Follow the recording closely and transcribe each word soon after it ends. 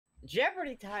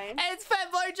Jeopardy time. It's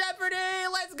Fanboy Jeopardy!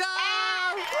 Let's go!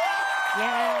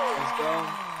 Yeah. Let's go.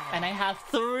 And I have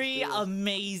 3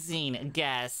 amazing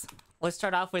guests. Let's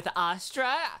start off with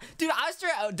Astra. Dude, Astra,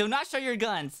 do not show your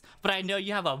guns. But I know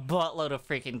you have a buttload of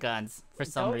freaking guns for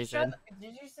some reason.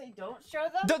 Did you say don't show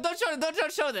them? Don't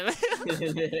show them.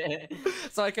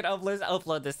 So I can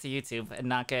upload this to YouTube and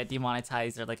not get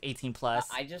demonetized or like 18 plus.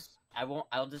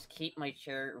 I'll just keep my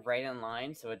chair right in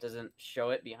line so it doesn't show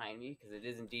it behind me, because it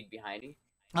is indeed behind me.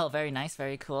 Oh, very nice,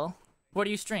 very cool. Where do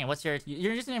you stream? What's your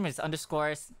username is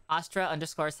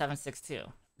 _Astra_762.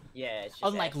 Yeah, it's just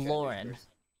Unlike extra Lauren.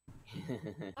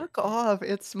 Fuck off!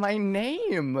 It's my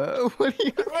name. What do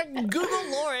you? Google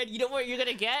Lauren. You know what you're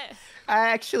gonna get? I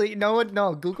actually no.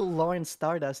 Google Lauren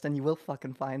Stardust, and you will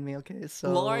fucking find me. Okay,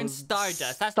 so Lauren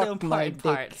Stardust. That's the suck my important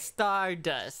part. dick.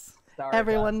 Stardust.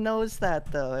 Everyone knows that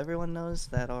though. Everyone knows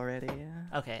that already. Yeah.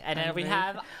 Okay, and then I'm we very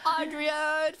have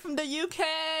Adrian from the UK.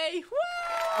 Woo!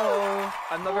 Oh,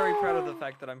 I'm not very proud of the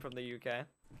fact that I'm from the UK.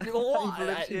 Oh, I've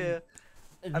lived here.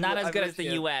 Not as I've good as lived the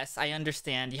here. US. I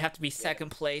understand. You have to be second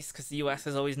place because the US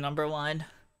is always number 1. You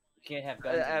can't have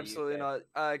guns in the Absolutely UK.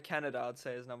 not. Canada, I'd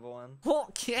say, is number 1. Well,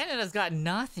 Canada's got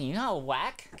nothing. You know how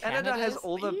whack Canada has is?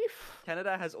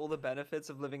 all the benefits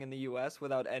of living in the US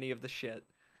without any of the shit.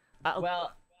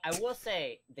 Well, I will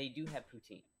say they do have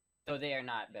poutine, so they are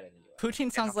not better than you.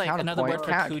 Poutine sounds like another word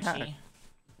for coochie.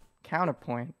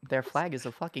 Counterpoint. Their flag is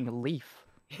a fucking leaf.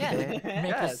 Yeah, maple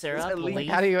Yes, it's syrup, a leaf. leaf.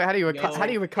 How do you Yo,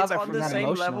 recover It's on from the that same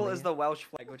level emotionally? as the Welsh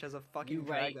flag, which has a fucking You're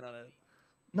right. dragon on it.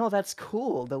 No, that's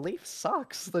cool. The leaf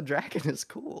sucks. The dragon is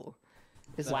cool.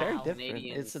 It's very Wow. different.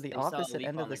 It's the opposite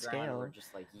end of the scale. We're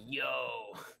just like,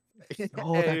 yo.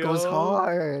 Oh, that goes Ayo.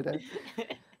 hard.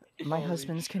 My Holy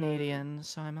husband's shit. Canadian,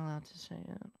 so I'm allowed to say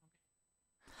it.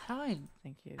 How do I?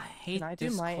 Thank you. I hate Can I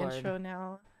do my Discord. intro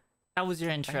now? That was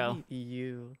your I intro. hate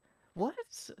you. What?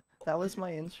 That was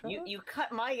my intro? You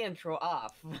cut my intro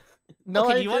off. No,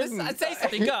 Okay, I do you want didn't. to say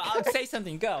something? Go. I'll say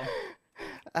something. Go.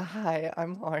 Hi,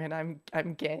 I'm Lauren.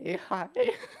 I'm gay. Hi.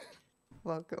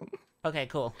 Welcome. Okay,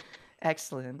 cool.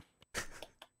 Excellent.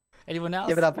 Anyone else?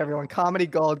 Give it up, everyone. Comedy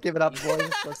gold. Give it up, boys.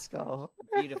 Let's go.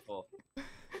 Beautiful.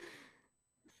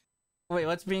 Wait,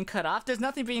 what's being cut off? There's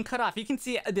nothing being cut off. You can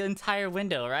see the entire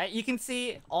window, right? You can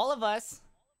see all of us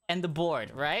and the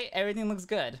board, right? Everything looks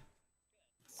good.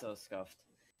 So scuffed.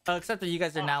 Oh, except that you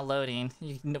guys are now loading.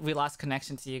 We lost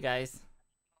connection to you guys.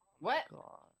 What?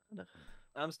 God.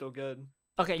 I'm still good.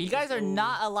 Okay, you guys are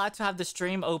not allowed to have the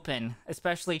stream open,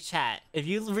 especially chat. If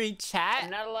you read chat, I'm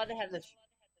not allowed to have this.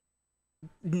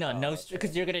 no, Oh,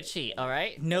 because you're gonna cheat. All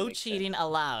right, no makes cheating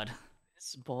allowed.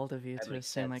 It's bold of you That to makes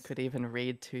assume I sense. could even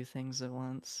read 2 things at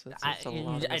once. It's a I-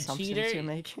 lot of a assumptions cheater- you're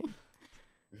making.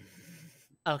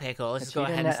 Okay, cool. Let's A just go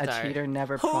ahead and a start. cheater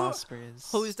never Who- prospers.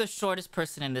 Who's the shortest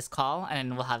person in this call?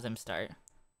 And we'll have them start.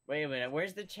 Wait a minute.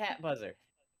 Where's the chat buzzer?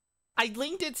 I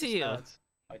linked it to you. Nuts.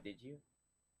 Oh, did you?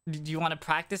 Do you want to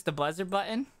practice the buzzer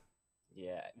button?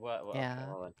 Yeah. What? Yeah. Okay,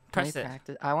 hold on. Can we Press it.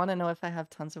 practice? I want to know if I have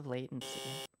tons of latency.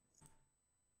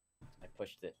 I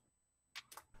pushed it.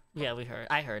 Yeah,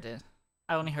 I heard it.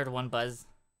 I only heard one buzz.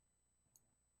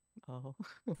 Oh.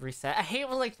 Reset. I hate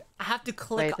when like I have to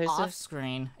click there's a- off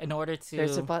screen in order to.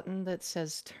 There's a button that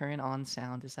says turn on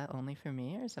sound. Is that only for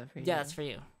me or is that for you? Yeah, that's for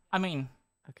you. I mean,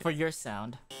 Okay. for your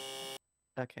sound.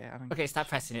 Okay. I'm Okay, stop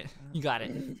pressing it. You got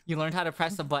it. You learned how to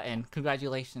press a button.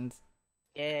 Congratulations.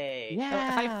 Yay. So if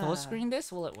I full Yeah. screen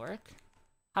this, will it work?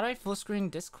 How do I full screen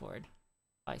Discord?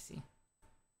 Oh, I see.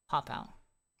 Pop out.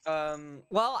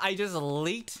 Well, I just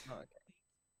leaked.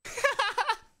 Okay.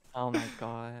 Oh my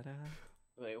god.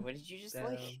 Wait, what did you just Damn.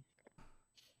 like?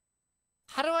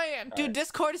 How do I? Dude,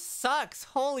 Discord sucks.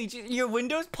 Holy, your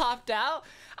Windows popped out.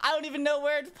 I don't even know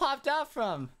where it popped out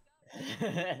from.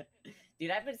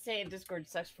 Dude, I've been saying Discord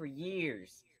sucks for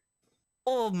years.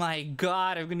 Oh my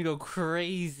god, I'm gonna go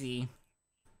crazy.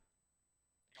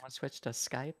 You want to switch to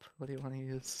Skype? What do you want to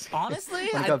use? Honestly,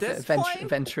 Wanna at go this point,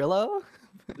 Ventrilo?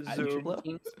 Zoom.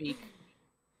 Ventrilo?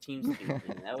 TeamSpeak,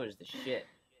 man, that was the shit.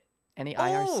 Any Oh!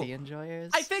 IRC enjoyers?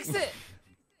 I fixed it.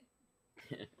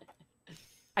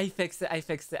 I fixed it. I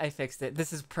fixed it. I fixed it.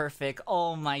 This is perfect.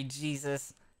 Oh my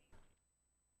Jesus.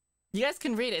 You guys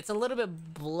can read it. It's a little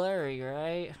bit blurry,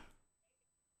 right?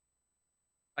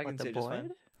 I What, can the see just fine.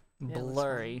 board? Yeah, it looks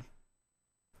Blurry.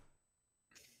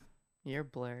 You're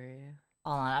blurry.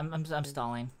 Hold on, I'm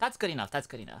stalling. That's good enough. That's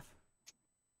good enough.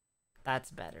 That's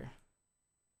better.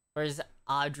 Where's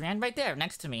Adrian? Right there,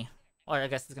 next to me. Or I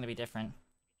guess it's gonna be different.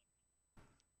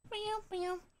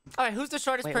 All right, who's the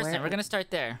shortest Wait, person? where- We're gonna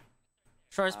start there.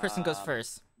 Shortest person goes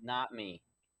first. Not me.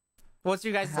 What's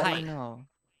your guys' How do you height? know?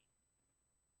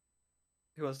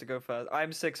 Who wants to go first?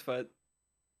 I'm 6 foot.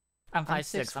 I'm I'm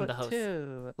 5'6". I'm the host.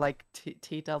 too. Like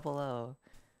T-double-O.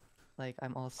 Like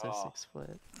I'm also Oh. 6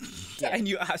 foot. I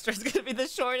knew Astra's gonna be the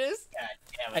shortest. God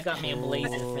damn I it. got me a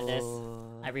blazer for this.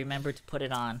 Ooh. I remembered to put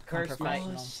it on. Curse my-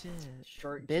 Oh No. shit.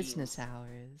 Short Business jeans.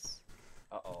 hours.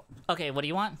 Uh-oh. Okay, what do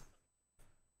you want?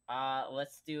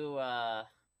 Let's do,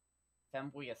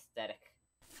 femboy aesthetic.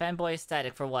 Fanboy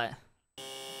aesthetic for what?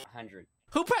 100.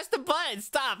 Who pressed the button?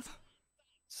 Stop!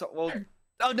 So well,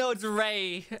 Oh no, it's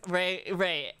Ray.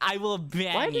 Ray. I will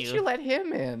ban Why did you let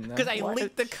him in? Because I What?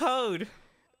 leaked the code.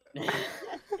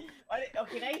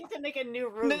 Okay, now you have to make a new No,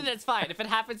 room. no, it's fine. If it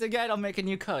happens again, I'll make a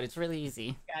new code. It's really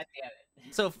easy. God damn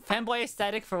it. So, fanboy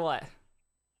aesthetic for what?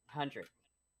 100.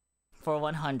 For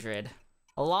 100.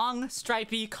 Long,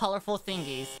 stripy, colorful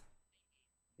thingies.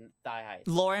 Thigh highs.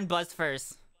 Lauren, buzz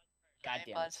first. God damn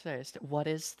it. Buzz first. What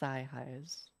is thigh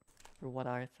highs? Or what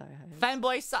are thigh highs?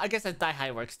 Fanboy, I guess that die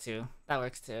high works too. That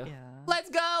works too. Yeah. Let's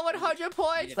go! 100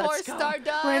 points for Let's go.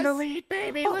 Stardust! We're in the lead,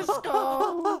 baby. Let's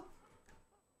go.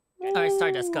 Alright,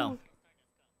 Stardust, go.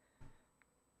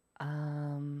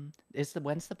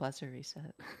 When's the buzzer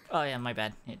reset? Oh yeah, my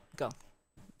bad. Here, go.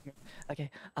 Okay.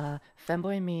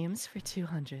 Femboy memes for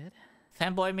 200.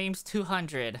 Fanboy memes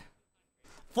 200.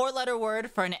 4-letter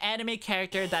word for an anime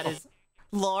character that is...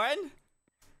 Lauren?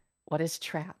 What is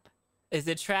trap? Is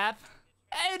it trap?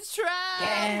 It's trap!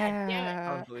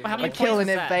 Yeah. unbelievable. How many We're killing points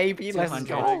is it, that? baby. Let's 200.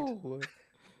 go.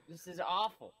 This is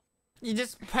awful. You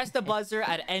just press the buzzer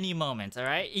at any moment,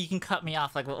 alright? You can cut me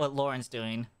off like what Lauren's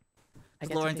doing. I 'Cause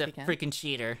get to Lauren's a pick again? freaking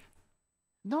cheater.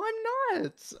 No, I'm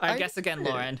not. I guess again, did it.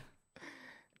 Lauren.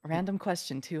 Random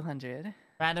question 200.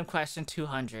 Random question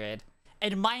 200.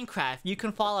 In Minecraft, you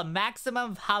can fall a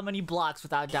maximum of how many blocks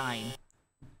without dying?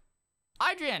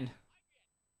 Adrian!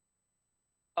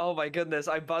 Oh my goodness,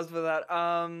 I buzzed for that.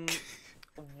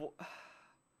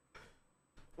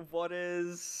 What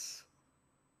is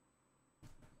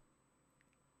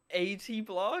 80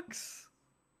 blocks?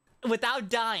 Without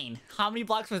dying. How many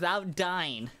blocks without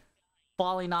dying?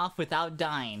 Falling off without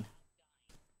dying.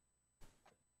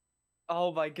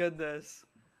 Oh my goodness.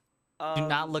 Do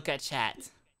not look at chat.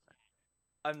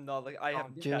 I'm not like I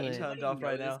have do chat it. turned Anybody off know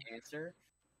right this now. Answer?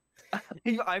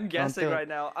 I'm guessing do it. right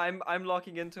now. I'm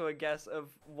locking into a guess of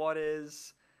what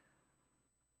is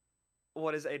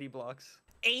 80 blocks.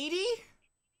 80?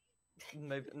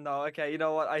 Maybe no. Okay, you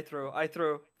know what? I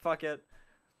threw. Fuck it.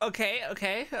 Okay.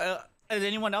 Does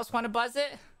anyone else want to buzz it?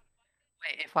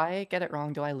 Wait, if I get it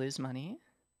wrong, do I lose money?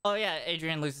 Oh yeah,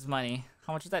 Adrian loses money.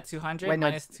 How much is that? 200? Wait, no.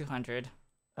 Minus 200.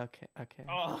 Okay.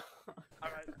 Oh.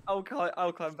 Alright.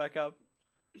 I'll climb back up.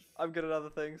 I'm good at other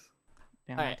things.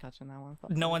 Yeah, I'm Alright. not touching that one.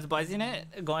 No one's buzzing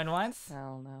it? Going once?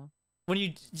 Hell no.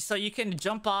 So you can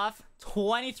jump off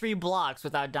 23 blocks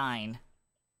without dying.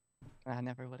 I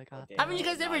never would have got that. Haven't you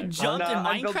guys ever I'm jumped in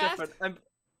I'm built Minecraft? different. I'm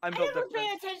I built never pay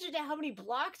different. attention to how many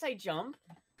blocks I jump.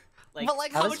 Like, But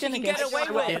like, I how was much you gonna can guess get away I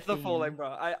you went with? for the falling, bro.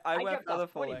 I I went jumped for the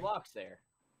off 20 falling. blocks there.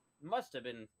 Must have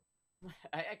been.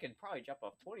 I could probably jump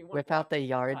off 21. Whip out the blocks.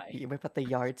 yard. Why? You whip out the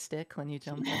yardstick when you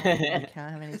jump. Off. You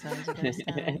count how many times you gotta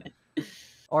stand.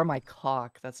 Or my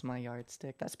cock. That's my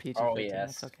yardstick. That's PG-13. Oh,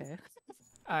 yes. That's okay.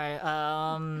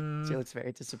 Alright, She looks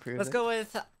very disapproving. let's go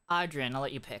with Adrian. I'll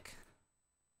let you pick.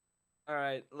 All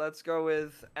right, let's go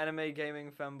with anime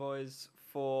gaming femboys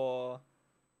for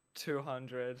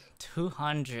 200.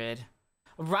 200.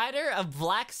 Writer of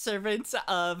Black Servants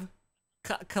of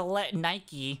Colette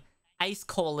Nike, Ice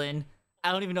Colon.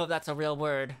 I don't even know if that's a real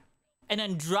word. An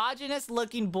androgynous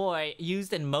looking boy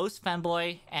used in most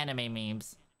femboy anime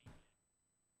memes.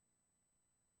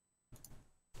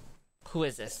 Who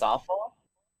is this? Softball?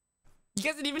 You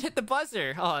guys didn't even hit the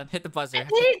buzzer. Oh, hit the buzzer. I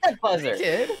hit the buzzer.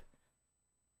 Kid.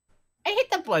 I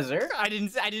hit the buzzer. I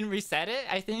didn't reset it,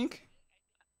 I think.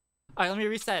 Alright, let me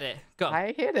reset it. Go.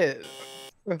 I hit it.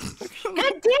 God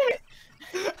damn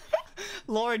it!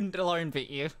 Lauren beat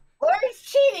you. Lauren's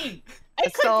cheating. I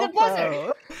It's clicked the buzzer.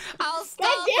 Salvo. I'll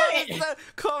stop. damn That's the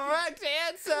correct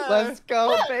answer. Let's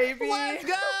go, baby. Let's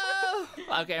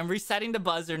go! Okay, I'm resetting the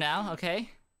buzzer now, okay?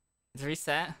 It's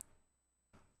reset.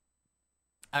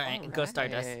 Alright, go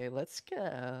Stardust. Alright, let's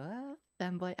go.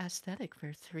 Femboy aesthetic for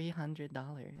 $300.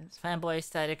 Fanboy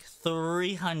aesthetic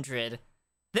 300.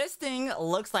 This thing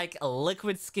looks like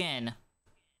liquid skin.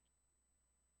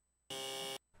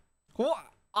 What?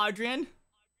 Adrian?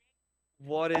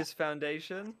 What is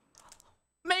foundation?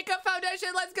 Makeup foundation,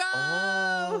 let's go!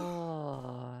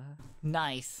 Oh.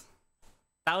 Nice.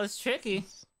 That was tricky.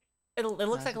 It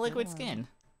looks That's like a good liquid one. skin.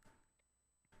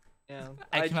 Yeah,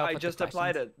 I came up I with the just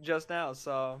applied questions. it just now,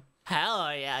 so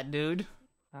Hell yeah, dude.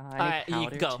 Alright, you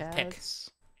powder go, pick. chats?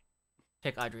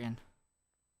 Pick Adrian.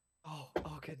 oh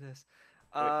goodness.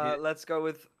 Let's go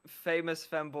with famous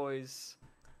femboys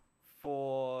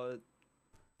for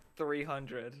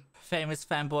 300. Famous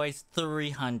fanboys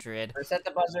 300. Reset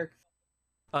the buzzer.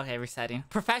 Okay, resetting.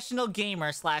 Professional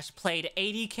gamer / played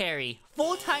 80 carry.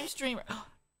 Full-time streamer.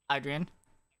 Adrian.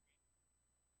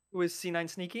 Who is C9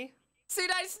 Sneaky? See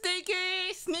that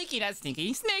sneaky! Sneaky, not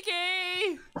sneaky.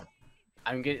 Sneaky!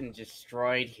 I'm getting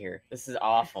destroyed here. This is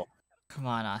awful. Come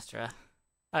on, Astra.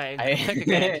 Alright, pick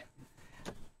again.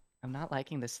 I'm not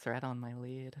liking this thread on my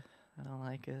lead. I don't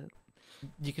like it.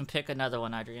 You can pick another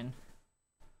one, Adrian.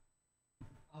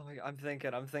 Oh my God,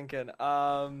 I'm thinking.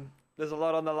 There's a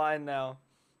lot on the line now.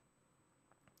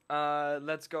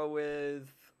 Let's go with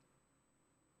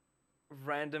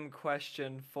random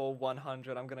question for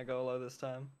 100. I'm gonna go low this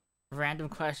time. Random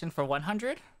question for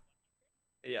 100?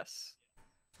 Yes.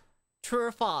 True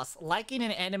or false? Liking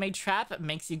an anime trap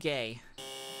makes you gay.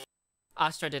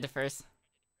 Astra did it first.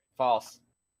 False.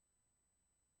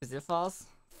 Is it false?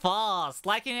 False!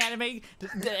 Liking an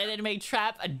anime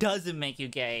trap doesn't make you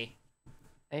gay.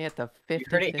 They had the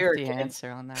heard it here, 50-50 kids. answer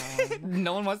on that one.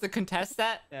 No one wants to contest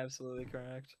that? Absolutely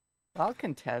correct. I'll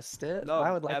contest it. No,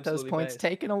 I would like those absolutely points based.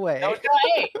 taken away. No,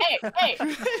 hey!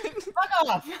 Fuck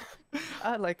off!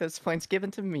 I'd like those points given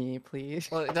to me, please.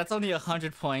 Well, that's only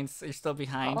 100 points. You're still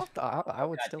behind. I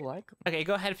would still like them. Okay,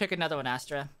 go ahead and pick another one,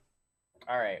 Astra.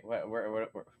 All right, what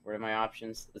are my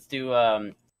options? Let's do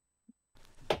I'll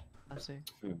see.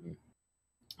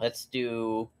 let's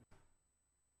do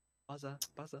Buzzer.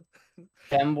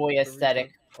 femboy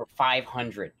aesthetic for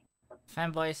 500.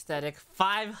 Fanboy aesthetic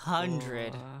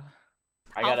 500.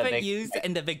 I got a Outfit big used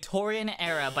in the Victorian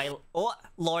era by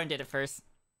Lauren did it first.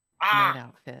 Maid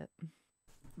outfit.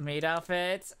 Maid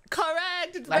outfits.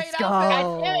 Correct. It's Let's maid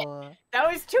outfit. go.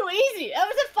 That was too easy. That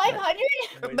was a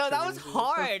 500. No, that was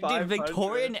hard, dude.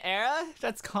 Victorian era?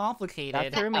 That's That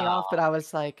complicated. threw me off, but I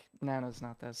was like, Nano's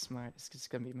not that smart. It's just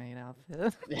gonna be maid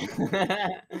outfit.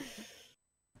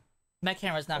 My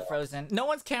camera's not frozen. No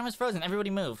one's camera's frozen. Everybody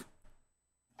move.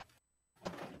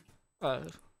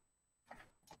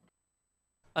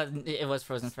 It was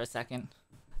frozen for a second.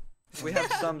 We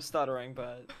have some stuttering,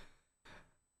 but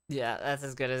Yeah, that's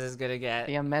as good as it's gonna get.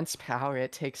 The immense power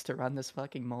it takes to run this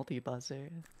fucking multi-buzzer.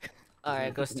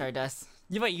 Alright, go Stardust.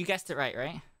 Wait, you guessed it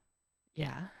right?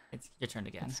 Yeah. It's your turn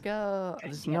again. Let's go.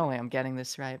 There's no way I'm getting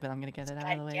this right, but I'm gonna get it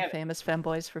out of the way. damn it. Famous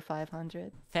femboys for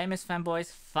 500. Famous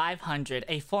Femboys 500,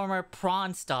 a former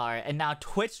prawn star and now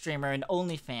Twitch streamer and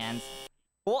OnlyFans.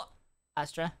 Oh,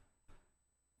 Astra.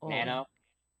 Nano.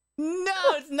 No,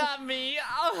 it's not me.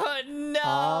 Oh no.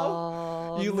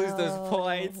 Oh, You lose those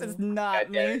points. It's not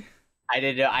God damn me. it. I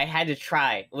didn't know. I had to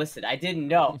try. Listen, I didn't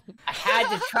know. I had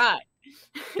to try.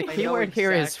 The I know keyword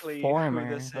here is exactly who former.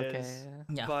 this Okay. is.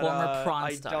 Yeah, but former prawn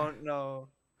I star. don't know.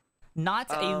 Not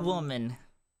a woman.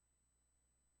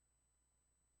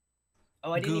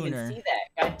 Oh, I didn't even Gooner. see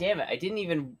that. God damn it. I didn't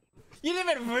even. You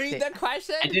didn't even read the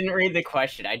question? I didn't read the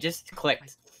question. I just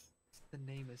clicked. The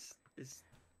name is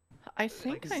I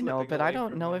think like, I know, slipping but I away don't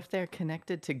from know me. if they're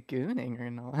connected to gooning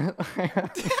or not.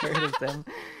 I've heard of them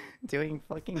doing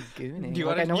fucking gooning. You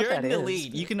Like, I know you're what in that the is,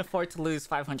 lead. but- You can afford to lose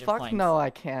 500 Fuck points. no, I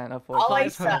can't afford All I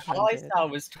 500. saw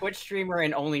was Twitch streamer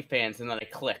and OnlyFans, and then I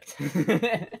clicked.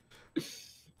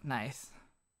 Nice.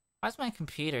 Why's my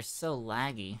computer so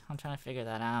laggy? I'm trying to figure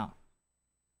that out.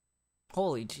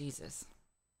 Holy Jesus.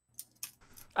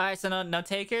 Alright, so no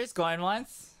takers? Going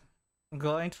once?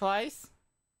 Going twice?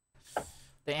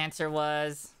 The answer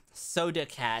was Soda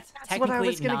Cat. That's what I Technically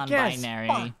was gonna guess. non-binary.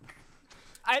 Fuck.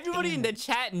 Everybody in the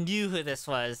chat knew who this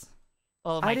was.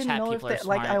 Oh, my I didn't chat know if people they, are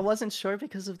smart. like I wasn't sure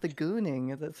because of the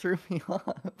gooning that threw me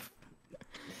off.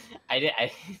 I did.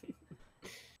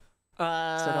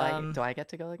 So do I get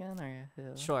to go again or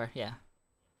who? Sure, yeah.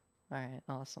 All right,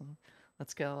 awesome.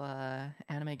 Let's go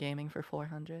anime gaming for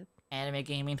 400. Anime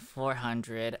Gaming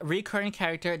 400. Recurring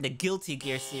character in the Guilty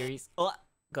Gear series. Oh,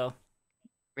 go.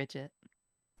 Bridget.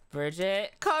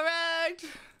 Bridget. Correct!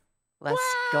 Let's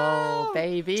Wow! go,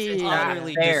 baby. Not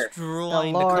Utterly fair. The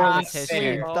destroying the Lauren competition.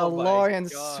 sweep. Oh The my Lauren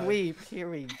God. sweep. Here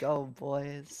we go,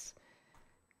 boys.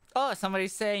 Oh, somebody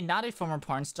say not a former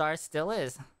porn star, still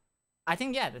is. I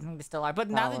think, yeah, I think they still are. But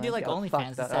now they do like Oh, fuck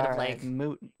OnlyFans that. instead of Alright, like.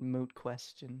 moot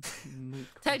question. Moot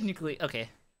question. Technically, okay.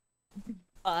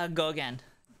 Go again.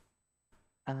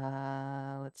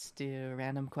 Let's do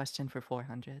random question for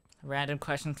 400. Random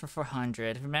question for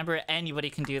 400. Remember, anybody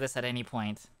can do this at any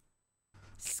point.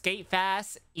 Skate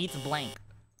fast, eats blank.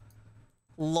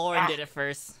 Lauren did it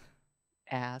first.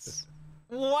 Ass.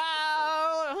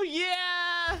 Wow!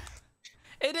 Yeah!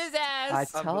 It is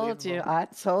ass! I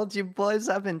told you, boys.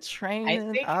 I've been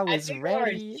training. I was think Lauren's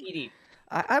ready. cheating.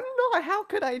 I don't know. How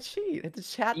could I cheat? The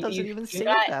chat doesn't even save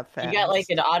that fast. You got like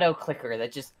an auto clicker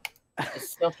that just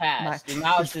is so fast. Your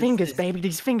mouse these fingers, is... baby.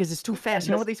 These fingers is too fast.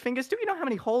 You know what these fingers do? You know how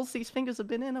many holes these fingers have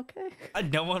been in? Okay.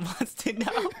 No one wants to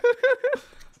know.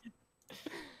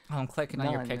 I'm clicking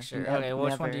on your picture. Okay,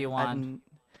 which one do you want?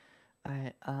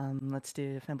 Alright, let's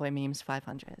do Femboy memes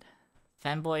 500.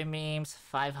 Femboy memes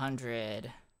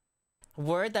 500.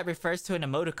 Word that refers to an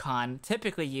emoticon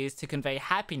typically used to convey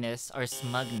happiness or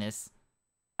smugness.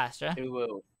 Astra?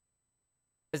 Ooh.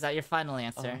 Is that your final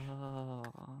answer? Oh.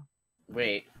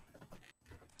 Wait.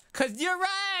 Cause you're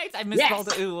right! I misspelled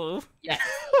Yes! the ooh. Yes.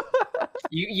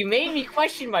 you made me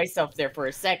question myself there for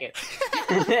a second.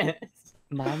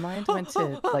 My mind went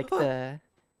to like the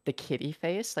kitty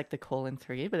face, like the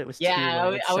 :3, but it was Yeah,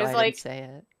 two words, I was so I like, didn't say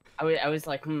it. I was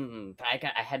like,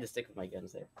 I had to stick with my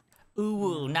guns there.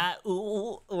 Ooh, not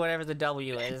ooh, whatever the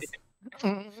W is.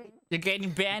 You're getting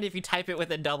banned if you type it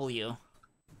with a W.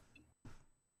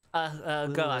 Go,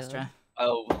 Astra.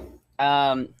 Oh,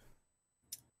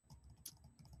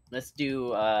 let's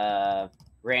do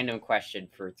random question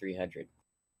for 300.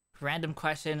 Random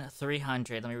question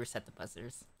 300. Let me reset the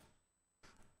buzzers.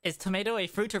 Is tomato a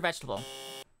fruit or vegetable?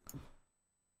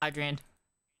 Adrian.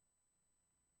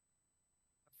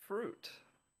 Fruit.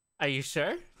 Are you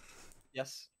sure?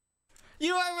 Yes.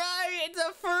 You are right! It's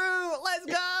a fruit! Let's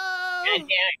go! God damn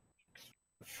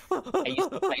it. I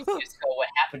used to go, what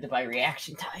happened to my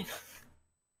reaction time?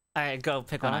 Alright, go.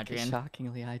 Pick one, Honestly, Adrian.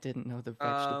 shockingly, I didn't know the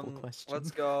vegetable question. Let's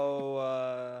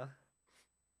go,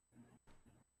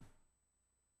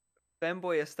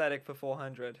 Femboy aesthetic for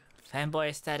 400. Fanboy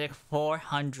aesthetic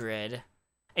 400.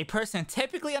 A person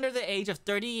typically under the age of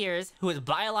 30 years who is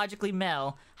biologically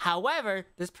male. However,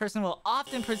 this person will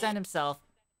often present himself...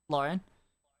 Lauren?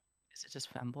 Is it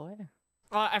just femboy?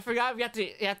 Oh, I forgot you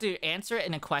have to answer it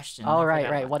in a question. Oh, I right.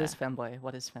 forgot about What that. is femboy?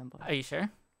 What is femboy? Are you sure?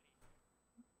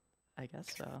 I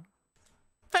guess so.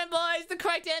 Fanboy is the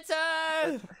correct answer!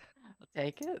 I'll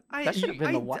take it. That should have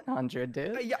been the 100,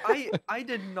 dude. Yeah, I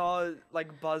did not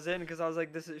like buzz in because I was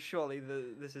like, this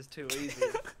is too easy.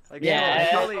 Like, Yeah,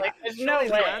 surely, like, there's surely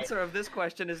no the way. answer of this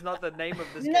question is not the name of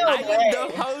this No game. I way. am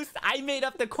the host. I made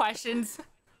up the questions.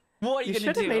 What are you, You gonna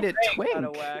should have do? made it twink.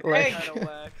 Kinda whack, Like, kinda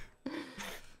whack.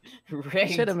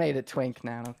 Rigged. should have made it twink,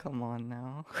 Nano. Come on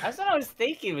now. That's what I was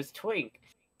thinking, was twink.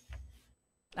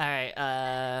 All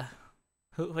right.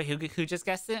 Who just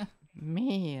guessed it?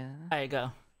 Me. All right,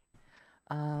 go.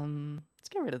 Let's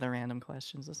get rid of the random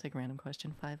questions. Let's take random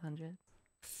question 500.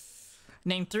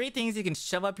 Name 3 things you can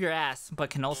shove up your ass, but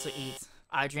can also eat.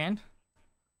 Adrian?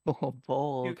 Oh,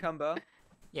 bold. Cucumber,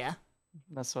 Yeah.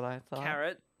 That's what I thought.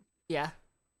 carrot, Yeah.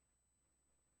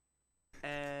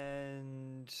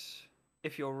 and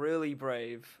if you're really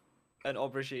brave, an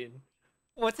aubergine.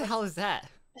 What the hell is that?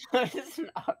 What is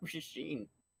an aubergine?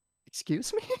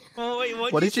 Excuse me? Oh,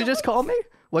 wait, What did you just call me?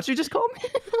 What'd you just call me?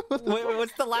 Wait,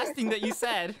 what's the last thing that you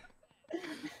said?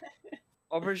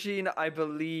 Aubergine, I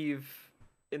believe,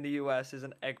 in the US is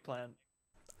an eggplant.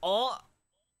 Oh.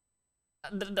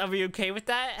 Are we okay with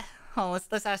that? Oh,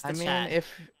 let's ask the I mean, chat. if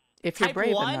you're Type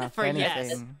brave 1 enough, for yes.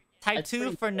 anything. Type That's 2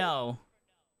 pretty for cool. no.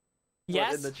 What,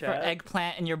 Yes in the for chat?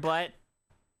 eggplant in your butt.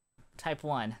 Type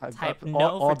 1. Type Au- no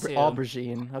au- for 2.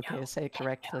 Aubergine. Okay, No. say it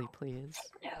correctly, please.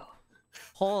 No.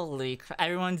 Holy crap.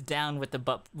 Everyone's down with the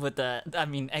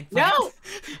eggplant. No!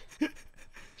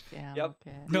 Yeah, Yep.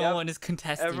 okay. No Yep. one is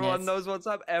contesting Everyone it. knows what's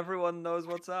up. Everyone knows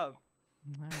what's up.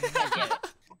 Alright.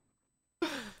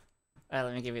 Alright,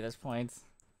 let me give you those points.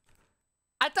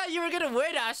 I thought you were gonna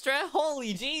win, Astra!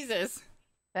 Holy Jesus!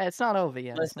 Hey, it's not over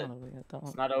yet. It's Listen, not over yet. It's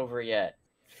Don't. not over yet.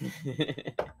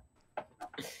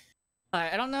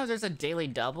 Alright, I don't know if there's a daily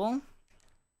double.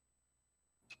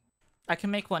 I can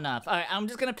make one up. Alright, I'm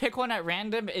just gonna pick one at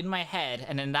random in my head,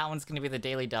 and then that one's gonna be the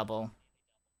daily double.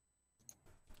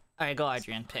 Alright, go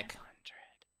Adrian, pick.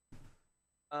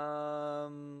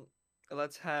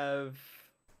 Let's have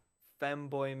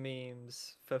femboy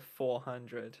memes for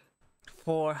 400.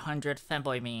 400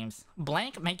 femboy memes.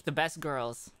 Blank make the best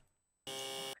girls.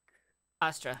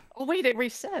 Astra. Oh wait, it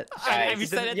reset. I Guys,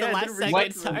 reset it yeah, the it last didn't second,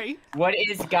 reset. sorry. What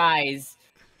is guys?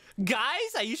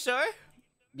 Guys, are you sure?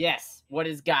 Yes, what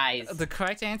is guys? The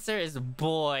correct answer is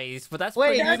boys, but that's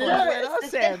Wait, pretty you cool. didn't let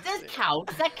us that answer.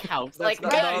 counts. That counts. That's Like,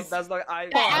 not, guys, that's not, I.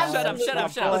 That Shut up, shut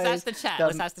up, shut up. Let's boys ask the chat. don't-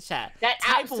 Let's ask the chat. that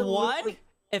Type absolutely, 1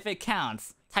 if it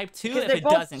counts. Type 2 because if they're it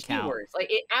both doesn't count. keywords. Like,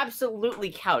 it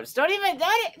absolutely counts. Don't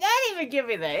even give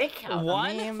me that. It counts.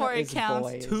 1 meme for it is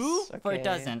counts, boys, 2 for it okay?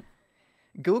 doesn't.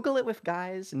 Google it with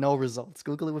guys, no results.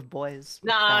 Google it with boys.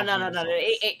 No, 1,000 no, no, no, no.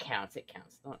 results. It counts. It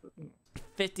counts.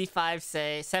 55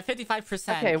 say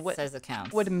 55% Okay, what- says it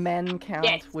counts. Would men count?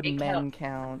 Yes, Would it men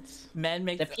count? Men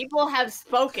make The people have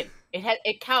spoken.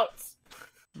 It counts.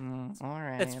 All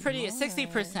right. That's pretty. all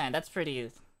 60%. That's pretty.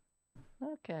 right.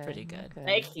 Okay. pretty good.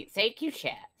 Okay. Thank you,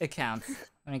 chat. It counts.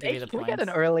 Let me give you the Can we points. get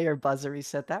an earlier buzzer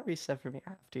reset? That reset for me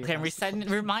after. you Okay, ask the reset.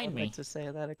 question. Remind I'd me. like to say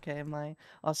that. Okay, my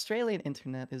Australian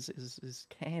internet is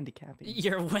handicapping.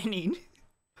 You're winning.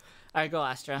 All right, go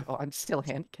Astra. Oh, I'm still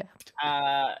handicapped.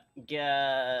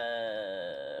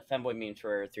 Femboy memes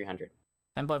for 300.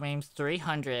 Femboy memes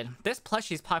 300. This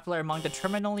plushie is popular among the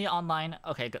terminally online.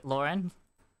 Okay, good. Lauren.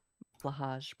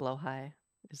 Blowhigh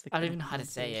is the. I don't even know how to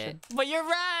say it. But you're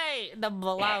right. The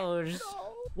blowage.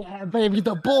 Yeah, baby,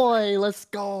 the boy. Let's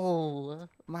go.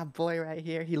 My boy right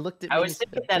here. He looked at me. I he was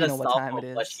said, thinking that "You a know what time it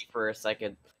softball is." plushie for a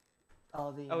second.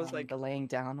 Oh, the I was like- the laying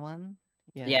down one.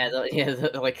 Yeah,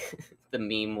 like the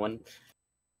meme one.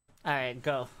 All right,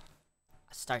 go.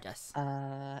 Start us.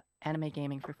 Anime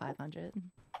gaming for 500.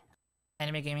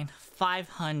 Anime gaming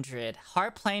 500.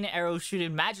 Heart plane arrow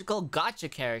shooting magical gotcha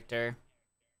character.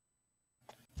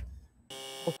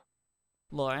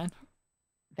 Lauren.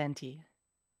 Venti.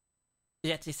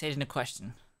 You have to say it in a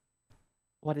question.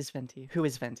 What is Venti? Who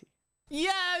is Venti?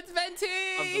 Yeah, it's Venti.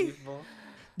 Unbelievable.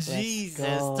 Jesus,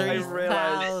 go. I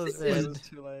realized this 3,000. was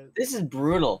too late. This is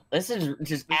brutal. This is just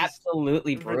This is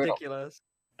absolutely brutal. Ridiculous.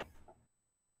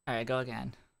 All right, go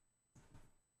again.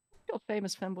 Go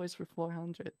famous femboys for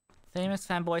 400. Famous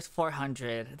fanboys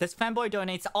 400. This fanboy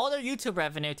donates all their YouTube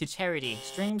revenue to charity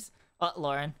streams.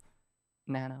 Lauren.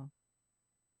 Nano.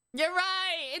 You're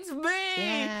right. It's me.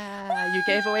 Yeah, you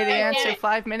gave away the I did answer it.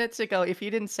 5 minutes ago. If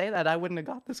you didn't say that, I wouldn't have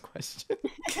got this question.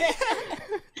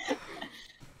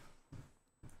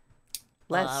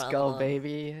 Let's go,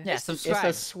 baby. Yeah,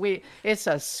 subscribe. It's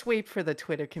a sweep for the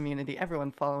Twitter community. Everyone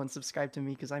follow and subscribe to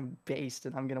me because I'm based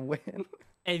and I'm gonna win.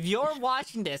 If you're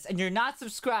watching this and you're not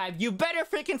subscribed, you better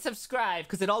freaking subscribe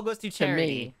because it all goes to To charity.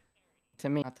 me. To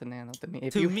me, not to Nano. To me.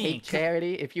 If To you me. hate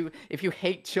charity, if you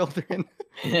hate children,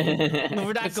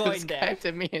 We're not going subscribe there.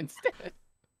 to me instead.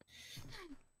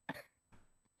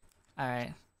 All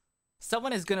right.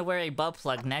 Someone is gonna wear a butt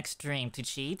plug next stream to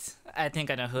cheat. I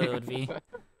think I know who it would be.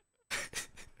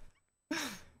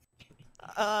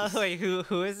 Wait,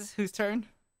 whose turn?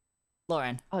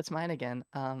 Lauren. Oh, it's mine again.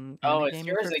 Oh, Anime it's Gaming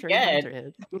yours for again.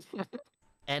 300.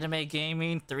 Anime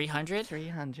gaming 300.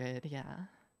 300, yeah.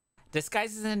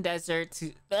 Disguises in desert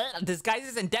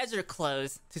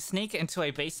clothes to sneak into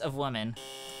a base of women.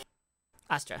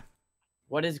 Astra.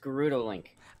 What is Gerudo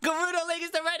Link? Gerudo Link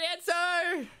is the right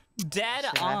answer. Dead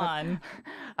Shit, on.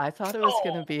 I thought it was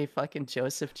gonna be fucking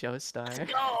Joseph Joestar.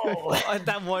 No.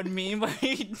 That one meme.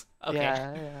 Okay.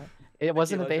 Yeah. It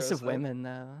wasn't a Tequila base of Joseph. women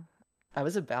though. I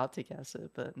was about to guess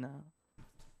it, but no.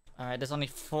 All right. There's only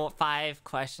 5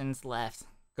 questions left.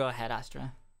 Go ahead,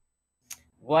 Astra.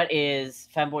 What is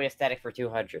femboy aesthetic for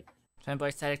 200?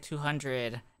 Fanboy static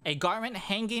 200. A garment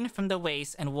hanging from the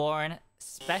waist and worn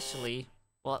specially.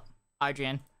 Well,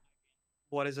 Adrian.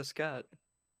 What is a skirt?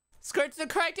 Skirt's the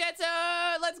correct answer.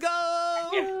 Let's go.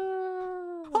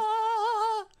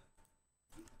 Ah!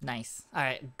 Nice. All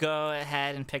right. Go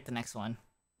ahead and pick the next one.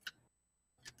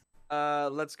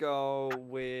 Let's go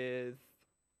with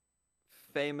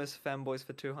famous femboys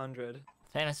for 200.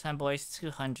 Famous fanboys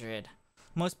 200.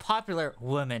 Most popular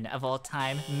woman of all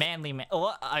time. Manly man.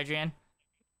 Oh, Adrian.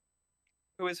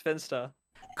 Who is Finster?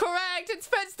 Correct. It's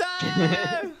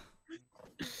Finster.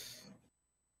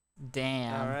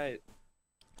 Damn. All right.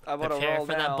 I want to Prepare roll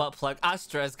for now. that butt plug.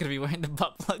 Astra is gonna be wearing the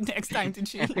butt plug next time to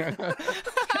cheat. Damn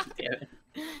it.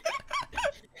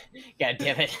 God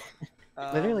damn it.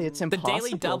 Literally, it's Um, The impossible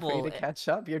Daily for Double- you to catch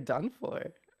up. You're done for.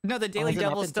 No, the Daily has it not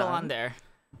Double's been still done? on there.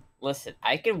 Listen,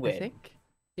 I can I win. think.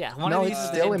 Yeah, one No, of these it's is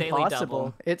still a Daily impossible.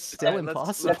 Double. It's still Alright,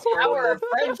 impossible. let's go Power of with-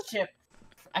 friendship.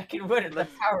 I can win it. The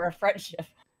power of friendship.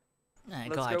 Alright,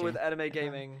 Let's go, go Adrian. with anime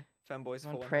gaming femboys for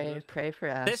Everyone 100. pray for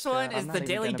Astra. This one I'm is not the even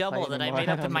Daily gonna Double play that I anymore. made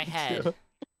up don't in my need to. head.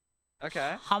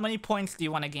 Okay. How many points do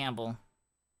you want to gamble?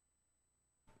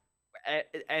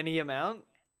 Any amount?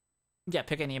 Yeah,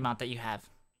 pick any amount that you have.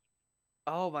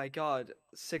 Oh my god,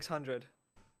 600.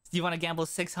 Do you want to gamble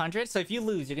 600? So if you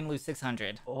lose, you're gonna lose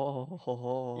 600.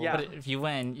 Oh. Yeah. But if you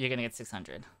win, you're gonna get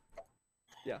 600.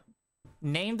 Yeah.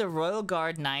 Name the Royal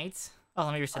Guard Knights. Oh,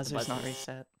 let me reset the Buzzer's not buzzers.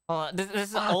 reset. Hold on, this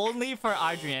is Fuck. only for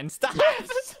Adrian. Stop!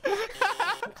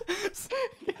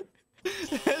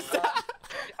 Stop!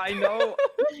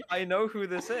 I know who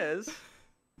this is.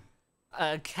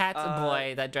 A cat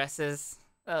boy that dresses...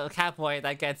 A cat boy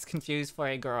that gets confused for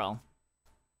a girl.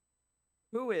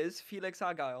 Who is Felix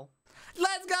Argyle?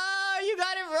 Let's go! You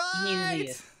got it right!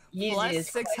 Easiest. Plus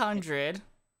Easiest. 600.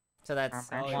 So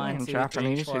that's I'm actually 1, in 2, 3,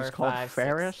 Japanese. 4, He's called 5, 6.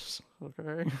 Ferris.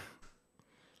 Okay.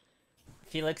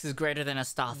 Felix is greater than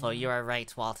Astolfo. You are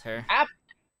right, Walter. I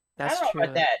That's don't know true.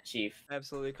 about that, Chief.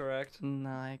 Absolutely correct. No,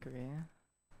 I agree.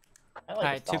 I like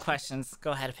Alright, 2 Astolfo. questions.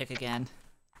 Go ahead and pick again.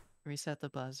 Reset the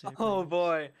buzzer. Oh please.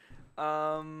 boy.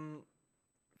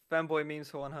 Fanboy memes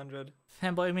for 100.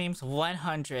 Fanboy memes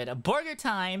 100. A Burger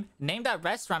Time. Name that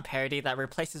restaurant parody that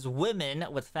replaces women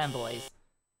with fanboys.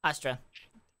 Astra,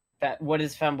 What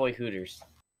is Femboy Hooters?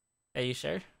 are you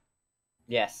sure?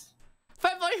 Yes.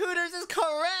 Fanboy Hooters is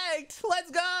correct! Let's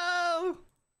go!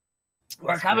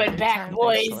 We're That's coming Burger back, Time,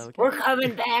 boys! good slogan. We're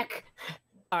coming back!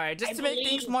 Alright, just I to make things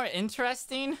believe- more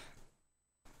interesting,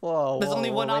 Whoa. there's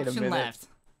only one wait a option minute. left.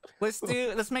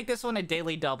 Let's make this one a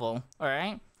daily double,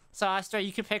 alright? So Astra,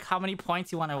 you can pick how many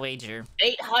points you want to wager.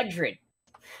 800!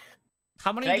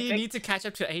 How many Can I do you pick- need to catch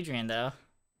up to Adrian, though?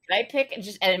 Can I pick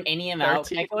just any amount?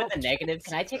 Can I go with a negative?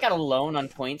 Can I take out a loan on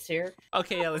points here?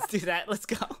 Okay, yeah, let's do that. Let's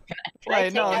go. Can I Wait,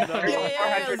 take no, out no, Yeah, no.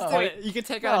 3,400 let's do points? it. You can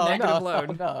take out a negative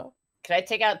loan. No. Can I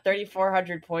take out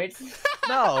 3,400 points?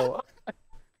 No.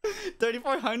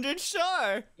 3,400?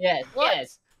 Sure. Yes, What?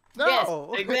 yes. No.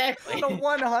 Yes, exactly. On the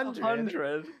 100.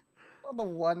 100. On the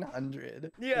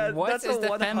 100. Yeah, What that's is a the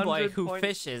 100 femboy who point.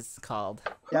 fishes called?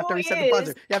 You have to Who reset the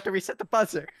buzzer. is- You have to reset the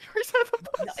buzzer. Reset the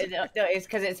buzzer. No, it's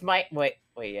because it's my. Wait,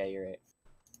 yeah, you're right.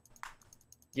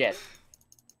 Yes.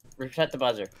 Reset the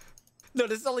buzzer. No,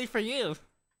 this is only for you.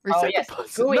 Reset yes. the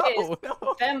buzzer. Who no, is-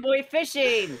 no. Femboy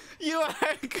fishing! You are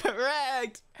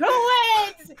correct. Who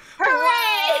wins?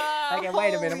 Hooray! Okay,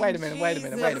 wait a minute, wait a minute, wait a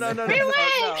minute, wait a No, minute. no, no, We no, win!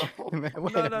 no. Wait a minute,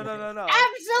 wait No, a no, no, minute. no, no.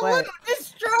 Absolute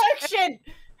destruction!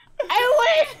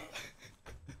 I win!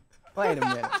 Wait a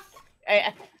minute.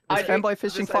 I, Does Femboy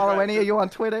Fishing follow any of you on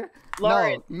Twitter?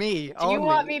 Lauren, no, me. do only. you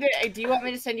want me to? Do you want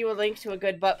me to send you a link to a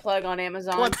good butt plug on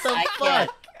Amazon? What the I fuck?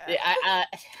 can't.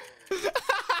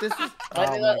 This is...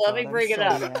 Let me- Oh my let me God, bring I'm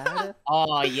it so up. mad.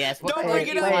 Oh yes. What Don't color bring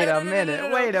do it you up. want? Wait No, a no, no, minute, no,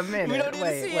 no. wait a We minute, don't need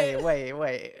to see it.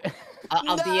 wait. I'll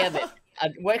No. DM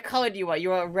it. What color do you want? You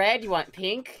want red? You want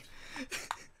pink?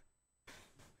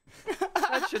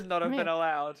 That should not have been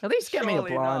allowed. At least get me a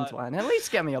Surely blonde not. one. At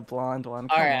least get me a blonde one.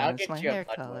 All Come right, on, I'll it's get my you a hair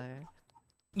blonde one. color.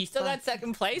 You still got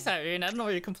second place, Irene. I don't know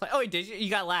where you complain. Oh, wait, did you? You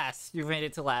got last. You made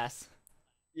it to last.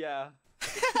 Yeah.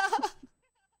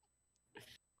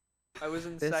 I was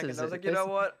in This second. is I was a- like, you know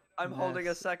this- what? I'm holding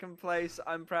a mess. second place.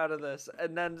 I'm proud of this.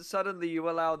 And then suddenly you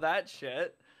allow that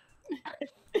shit.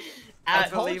 I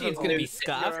told you it's gonna be Unbelievable.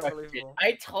 scuffed. You're unbelievable.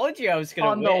 I told you I was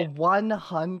gonna On win. the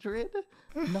 100?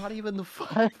 Not even the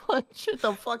 500?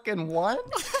 The fucking one?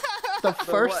 The what is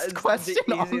first the question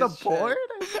on the easiest shit? board?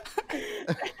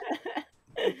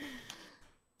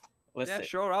 Listen, Yeah,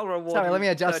 sure. I'll reward Sorry, you let me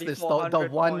adjust this, the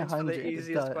 3,400 points for 100, the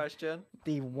easiest the- question.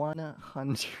 The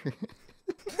 100.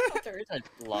 there is a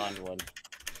blonde one.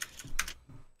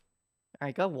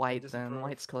 Alright, go white then. disapprove.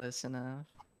 White's close enough.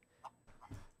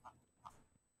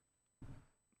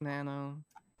 Nano.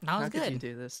 That was How could you good.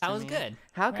 do this That to was me? good.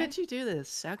 How right? could you do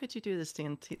this? How could you do this to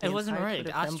the It wasn't entire rigged.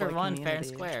 Twitter Astra femboy won fair and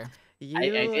community? square. You, I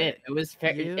did. It was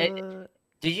fair. You,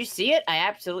 Did you see it? I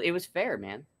absolutely. It was fair,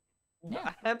 man.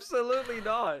 Yeah. Absolutely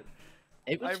not.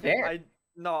 It was I, fair.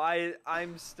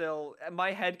 I'm still.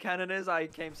 My headcanon is I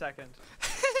came second.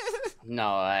 No,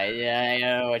 I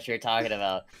know what you're talking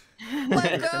about. Let's go,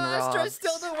 Ethan Astra's Ross.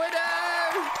 still the winner!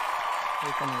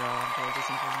 We've been robbed, ladies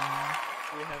and gentlemen.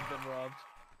 We have been robbed.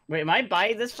 Wait, am I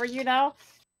buying this for you now?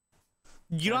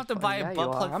 You don't have to buy Yeah, a you butt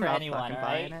are. plug I'm for not anyone, fucking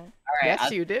alright? buying it. All right.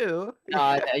 Yes, you do.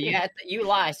 You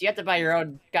lost. You have to buy your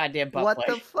own goddamn butt What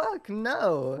plug. the fuck?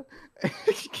 No.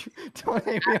 Don't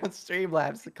hate me on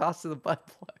Streamlabs. The cost of the butt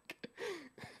plug.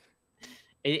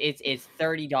 It's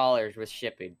 $30 with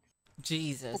shipping.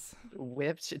 Jesus.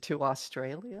 Whipped to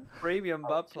Australia. Premium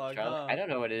butt plug. Charlie, Huh? I don't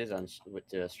know what it is on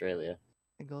to Australia.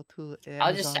 Go to.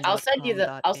 I'll send you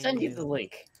the Amazon.com.au.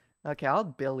 link. Okay, I'll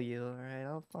bill you. All right.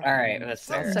 I'll fucking, Alright, that's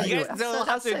I'll fair. send You you- guys I'll don't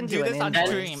have to send do you an this on invoice.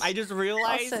 stream. I just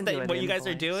realized send that you an what you guys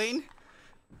are invoice. doing.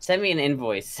 Send me an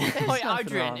invoice. Wait, nothing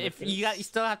Adrian, wrong if with you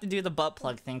still have to do the butt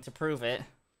plug thing to prove it.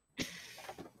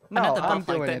 No, not the butt I'm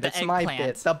plug, doing the- it. the It's my eggplant.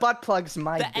 bit. The butt plug's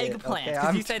my The bit. eggplant, okay? because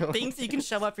I'm you said doing things you can it.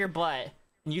 shove up your butt,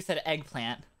 and you said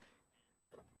eggplant.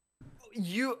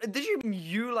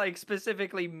 You like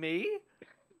specifically me?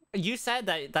 You said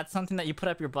that that's something that you put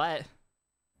up your butt.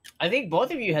 I think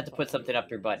both of you had to put something up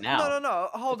your butt now. No.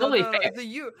 Hold It's on. only No, no. fair.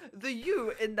 The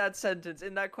you in that sentence,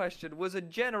 in that question, was a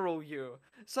general you.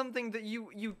 Something that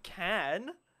you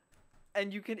can,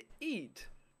 and you can eat.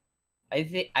 I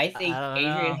think I don't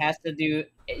Adrian know. has to do.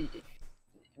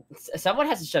 Someone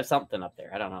has to shove something up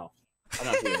there. I don't know. I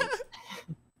don't know who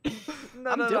it is.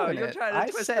 No, I'm no, doing you're it. trying to I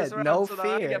twist said this around no so that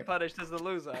I fear. get punished as the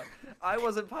loser. I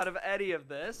wasn't part of any of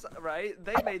this, right?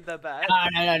 They made the bet.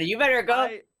 No. You better go.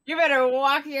 You better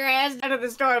walk your ass down to the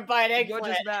store and buy an You're eggplant.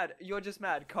 just mad. You're just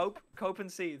mad. Cope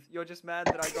and seethe. You're just mad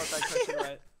that I got that question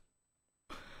right.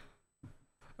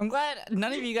 I'm glad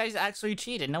none of you guys actually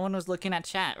cheated. No one was looking at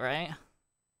chat, right?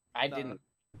 I didn't.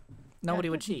 Nobody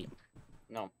would cheat.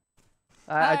 No.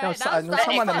 I know, Alright, I know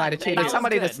someone that might have that cheated. was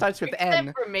Somebody that good. starts with Except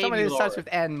N. for maybe Somebody that starts Laura.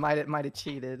 with N might have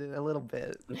cheated a little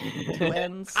bit. 2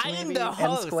 N's, I am maybe? the N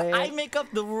host. squared. I make up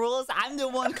the rules. I'm the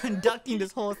one conducting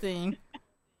this whole thing.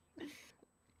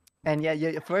 And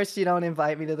yeah, first you don't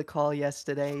invite me to the call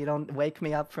yesterday. You don't wake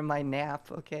me up from my nap.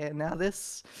 Okay, and now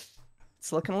this,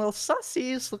 it's looking a little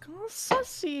sussy. It's looking a little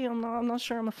sussy. I'm not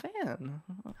sure I'm a fan.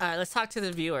 Alright, let's talk to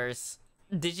the viewers.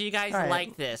 Did you guys Alright.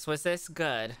 like this? Was this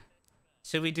good?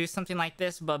 Should we do something like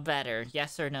this but better?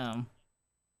 Yes or no?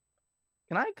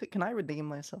 Can I redeem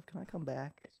myself? Can I come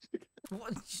back?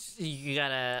 What? You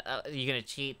gonna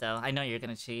cheat though. I know you're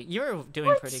gonna cheat. You're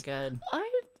doing pretty good.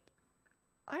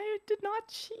 I did not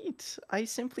cheat. I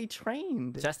simply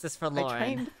trained. Justice for I Lauren.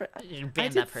 trained for. You I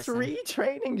banned did that person. 3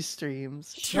 training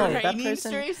streams. Training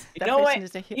streams? That know what? person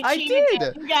is a You I cheated,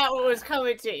 did. You got what was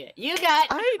coming to you. You got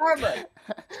karma.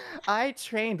 I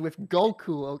trained with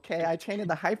Goku, okay? I trained in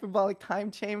the hyperbolic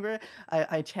time chamber.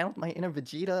 I channeled my inner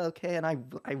Vegeta, okay? And I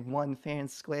won fair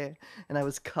and square. And I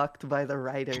was cucked by the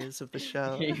writers of the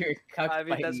show. You're cucked I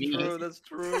mean, by that's me. true. That's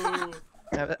true.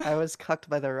 I was cucked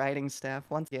by the writing staff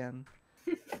once again.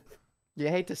 You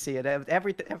hate to see it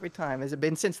every time. Has it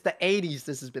been since the 80s?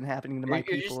 This has been happening to my You're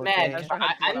people. just mad. okay?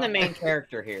 I'm the main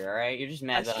character here, alright? You're just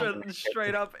mad that I'm the main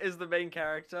Straight up is the main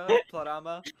character. Plot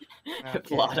armor. character.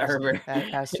 Plot armor.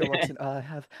 Astro Watson, I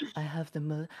have the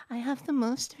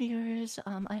most viewers.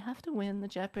 I have to win the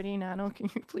Jeopardy Nano. Can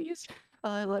you please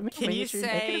let me Can you wager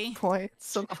say- negative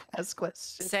points on the last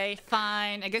question? Say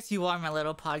fine. I guess you are my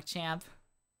little pog champ.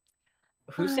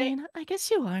 Who's saying? Fine, I guess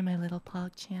you are my little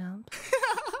pog champ.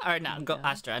 Alright, now go, Yeah.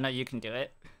 Astra. I know you can do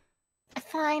it.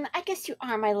 Fine, I guess you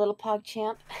are my little pog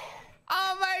champ.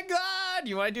 Oh my god!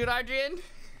 You wanna do it, Adrian?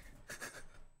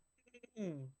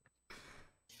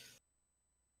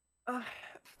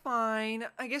 Fine.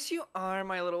 I guess you are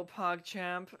my little pog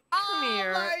champ. Come Oh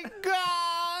here. my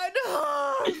god!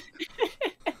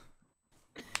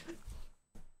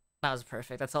 That was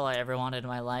perfect. That's all I ever wanted in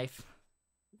my life.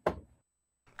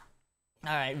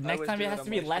 Alright, next always time do it that has on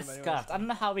to be my less stream anyways. scuffed. I don't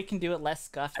know how we can do it less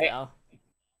scuffed I- though.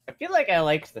 I feel like I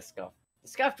liked the scuff. The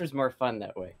scuff was more fun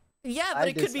that way. Yeah, but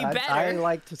it could be better. I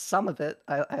liked some of it.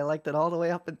 I liked it all the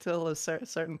way up until a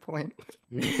certain point.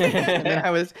 And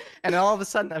then and all of a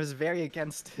sudden I was very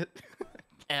against it.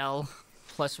 L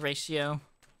plus ratio.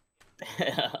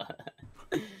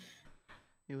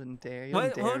 You wouldn't dare. You What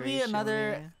wouldn't dare would be ratio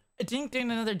another- me. I think doing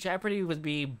another Jeopardy would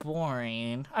be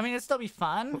boring. I mean, it'd still be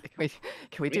fun. Can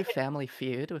we do Family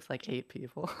Feud with like 8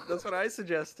 people? That's what I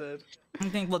suggested. I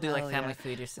think we'll do like Hell Family yeah.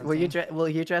 Feud or something. Will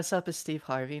you dress up as Steve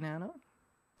Harvey, Nano?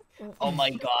 Oh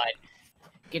my god.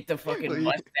 Get the fucking Will you-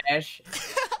 mustache.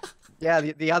 Yeah,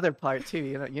 the other part too.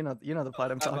 You know the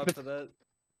part I'm I'm talking up about. for that.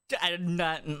 I'm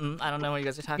not. I don't know what you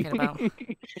guys are talking about.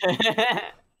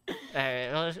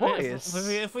 Alright, well, Boys.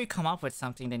 if we come up with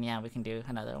something, then yeah, we can do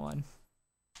another one.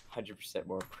 100%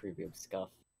 more premium scuff.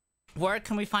 Where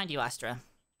can we find you, Astra?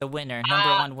 The winner,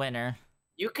 #1 winner.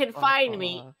 You can find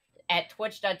me at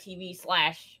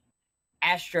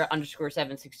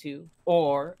twitch.tv/Astra_762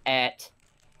 or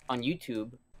on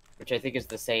YouTube, which I think is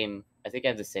the same. I think I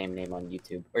have the same name on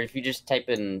YouTube. Or if you just type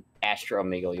in Astra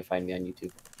Omegle, you'll find me on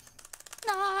YouTube.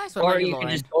 Nice. Or you can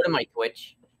just go to my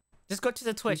Twitch. Just go to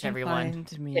the Twitch, everyone.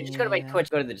 Yeah, just go to my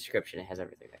Twitch, go to the description, it has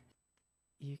everything there.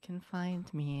 You can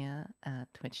find me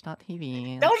at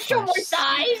twitch.tv. Don't show more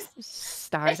size!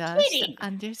 cheating!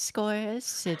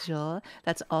 Stardust_sigil.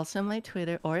 That's also my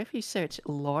Twitter. Or if you search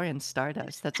Lauren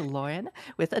Stardust, that's Lauren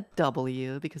with a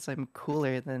W because I'm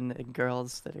cooler than the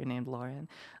girls that are named Lauren.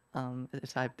 So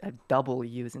I have double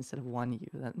U's instead of one U.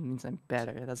 That means I'm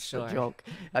better. That's Sure. a joke.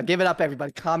 Give it up,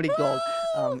 everybody. Comedy gold.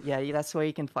 Yeah, that's where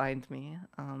you can find me.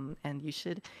 And you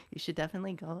should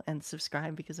definitely go and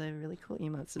subscribe because I have really cool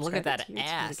emotes. Look at Subscribe that to it,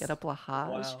 ass. Get a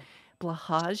Blahaj. Wow.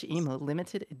 Blahaj emote,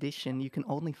 limited edition. You can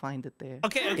only find it there.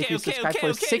 Okay, If you subscribe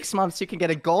for 6 months, you can get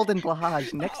a golden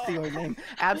Blahaj next to your name,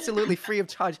 absolutely free of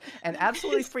charge, and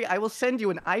absolutely free. I will send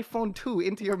you an iPhone 2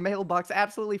 into your mailbox,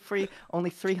 absolutely free. Only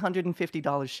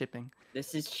 $350 shipping.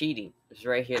 This is cheating. It's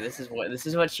right here. This is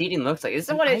what cheating looks like. This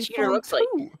is what a cheater iPhone looks like.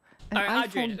 2. An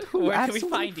Alright, iPhone Adrian, 2, where can we absolutely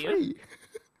find you? free.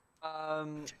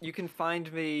 You can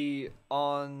find me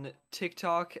on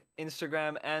TikTok,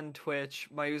 Instagram, and Twitch.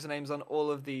 My username's on all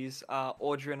of these.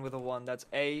 Audrian with a 1. That's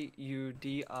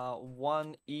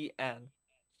AUDR1EN.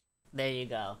 There you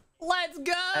go. Let's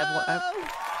go!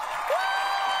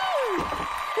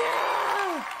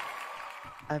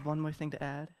 I have one more thing to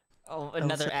add. Oh,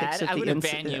 another sell ad? pictures I of would the have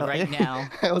banned you oh, right now.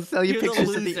 I will sell you You're the pictures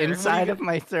of loser. the What are you inside gonna- of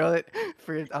my throat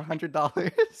for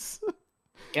 $100.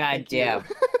 God damn.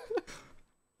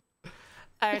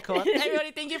 Alright, cool. Everybody,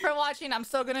 thank you for watching. I'm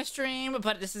still gonna stream,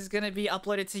 but this is gonna be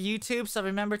uploaded to YouTube, so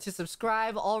remember to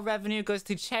subscribe. All revenue goes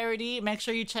to charity. Make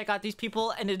sure you check out these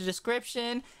people in the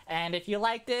description. And if you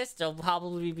like this, there'll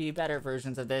probably be better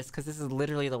versions of this, because this is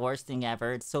literally the worst thing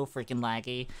ever. It's so freaking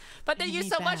laggy. But thank you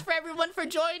so much for everyone for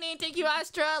joining. Thank you,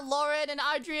 Astra, Lauren, and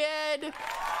Adrian. Thanks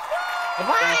for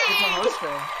hosting.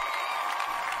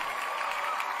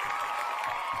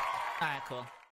 Alright, cool.